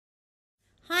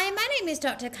My name is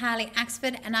Dr. Carly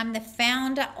Axford and I'm the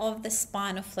founder of the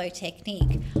Spinal Flow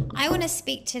Technique. I want to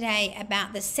speak today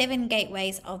about the 7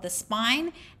 gateways of the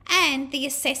spine and the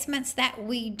assessments that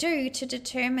we do to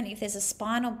determine if there's a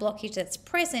spinal blockage that's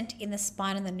present in the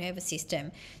spine and the nervous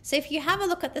system. So if you have a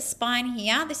look at the spine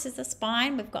here, this is the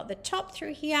spine. We've got the top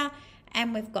through here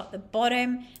and we've got the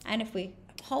bottom. And if we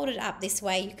hold it up this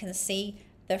way, you can see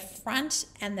the front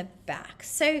and the back.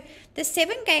 So the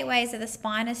 7 gateways of the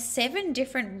spine are 7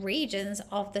 different regions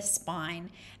of the spine.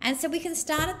 And so we can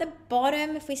start at the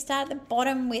bottom. If we start at the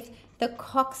bottom with the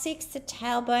coccyx, the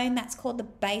tailbone, that's called the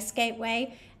base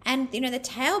gateway. And the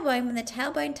tailbone, when the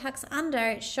tailbone tucks under,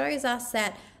 it shows us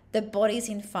that the body's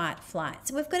in fight flight.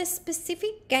 So we've got a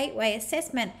specific gateway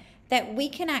assessment that we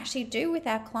can actually do with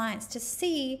our clients to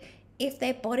see if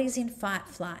their body's in fight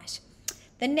flight.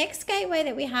 The next gateway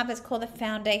that we have is called the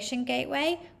foundation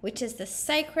gateway, which is the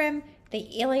sacrum,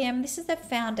 the ilium. This is the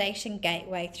foundation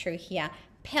gateway through here.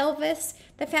 Pelvis.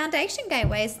 The foundation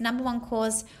gateway is number 1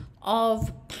 cause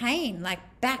of pain, like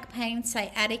back pain,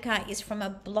 sciatica, is from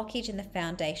a blockage in the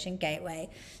foundation gateway.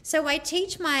 So I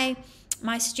teach my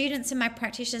students and my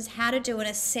practitioners how to do an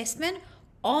assessment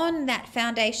on that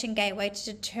foundation gateway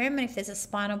to determine if there's a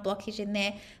spinal blockage in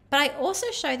there. But I also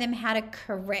show them how to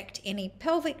correct any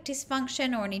pelvic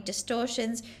dysfunction or any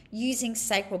distortions using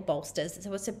sacral bolsters.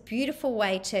 So it's a beautiful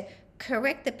way to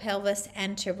correct the pelvis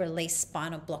and to release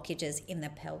spinal blockages in the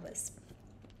pelvis.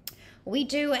 We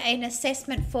do an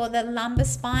assessment for the lumbar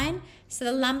spine. So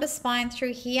the lumbar spine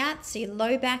through here, so your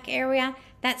low back area,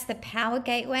 that's the power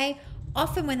gateway.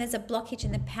 Often when there's a blockage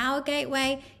in the power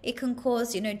gateway, it can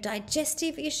cause,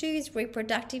 digestive issues,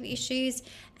 reproductive issues.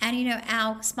 And,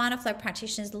 our spinal flow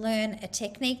practitioners learn a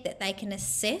technique that they can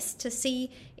assess to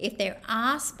see if there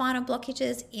are spinal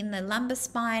blockages in the lumbar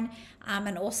spine,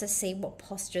 and also see what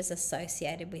posture is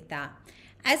associated with that.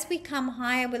 As we come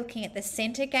higher, we're looking at the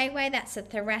center gateway. That's the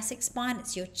thoracic spine.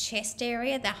 It's your chest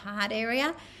area, the heart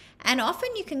area. And often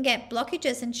you can get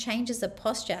blockages and changes of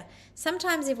posture.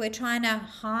 Sometimes if we're trying to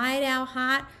hide our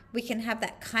heart, we can have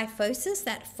that kyphosis,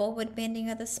 that forward bending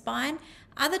of the spine.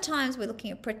 Other times we're looking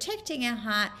at protecting our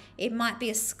heart. It might be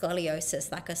a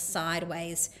scoliosis, like a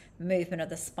sideways movement of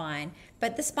the spine.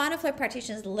 But the spinal flow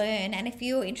practitioners learn, and if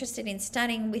you're interested in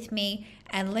studying with me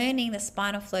and learning the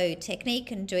spinal flow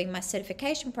technique and doing my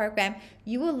certification program,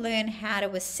 you will learn how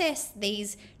to assess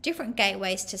these different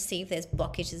gateways to see if there's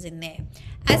blockages in there.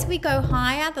 As we go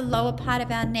higher, the lower part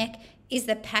of our neck is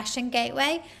the passion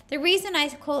gateway. The reason I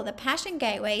call it the passion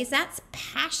gateway is that's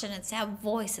passion. It's our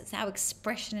voice. It's our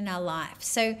expression in our life.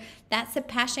 So that's the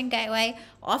passion gateway.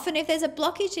 Often if there's a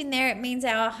blockage in there, it means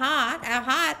our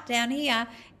heart down here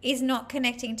is not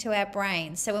connecting to our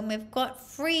brain. So when we've got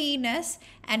freeness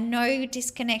and no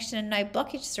disconnection and no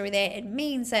blockage through there, it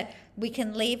means that we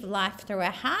can live life through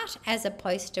our heart as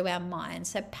opposed to our mind.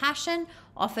 So passion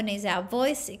often is our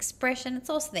voice, expression. It's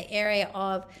also the area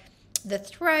of the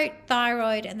throat,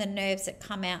 thyroid, and the nerves that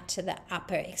come out to the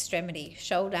upper extremity,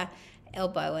 shoulder,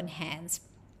 elbow, and hands.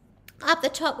 Up the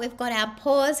top, we've got our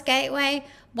pause gateway.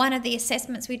 One of the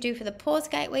assessments we do for the pause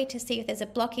gateway to see if there's a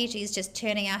blockage is just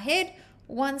turning our head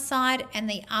one side and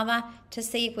the other to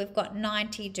see if we've got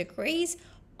 90 degrees.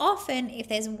 Often, if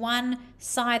there's one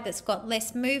side that's got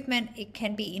less movement, it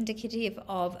can be indicative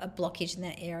of a blockage in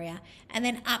that area. And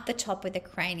then up the top with the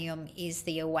cranium is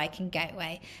the awaken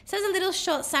gateway. So there's a little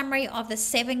short summary of the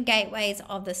 7 gateways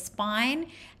of the spine.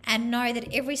 And know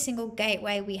that every single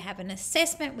gateway we have an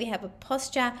assessment, we have a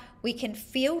posture, we can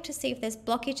feel to see if there's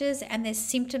blockages, and there's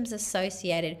symptoms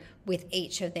associated with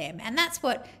each of them. And that's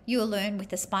what you'll learn with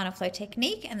the Spinal Flow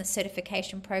Technique and the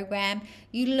certification program.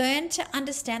 You learn to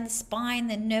understand the spine,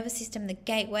 the nervous system, the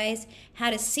gateways, how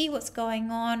to see what's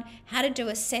going on, how to do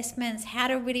assessments, how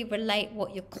to really relate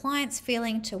what your client's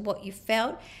feeling to what you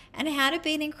felt, and how to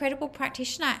be an incredible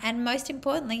practitioner, and most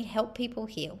importantly, help people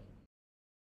heal.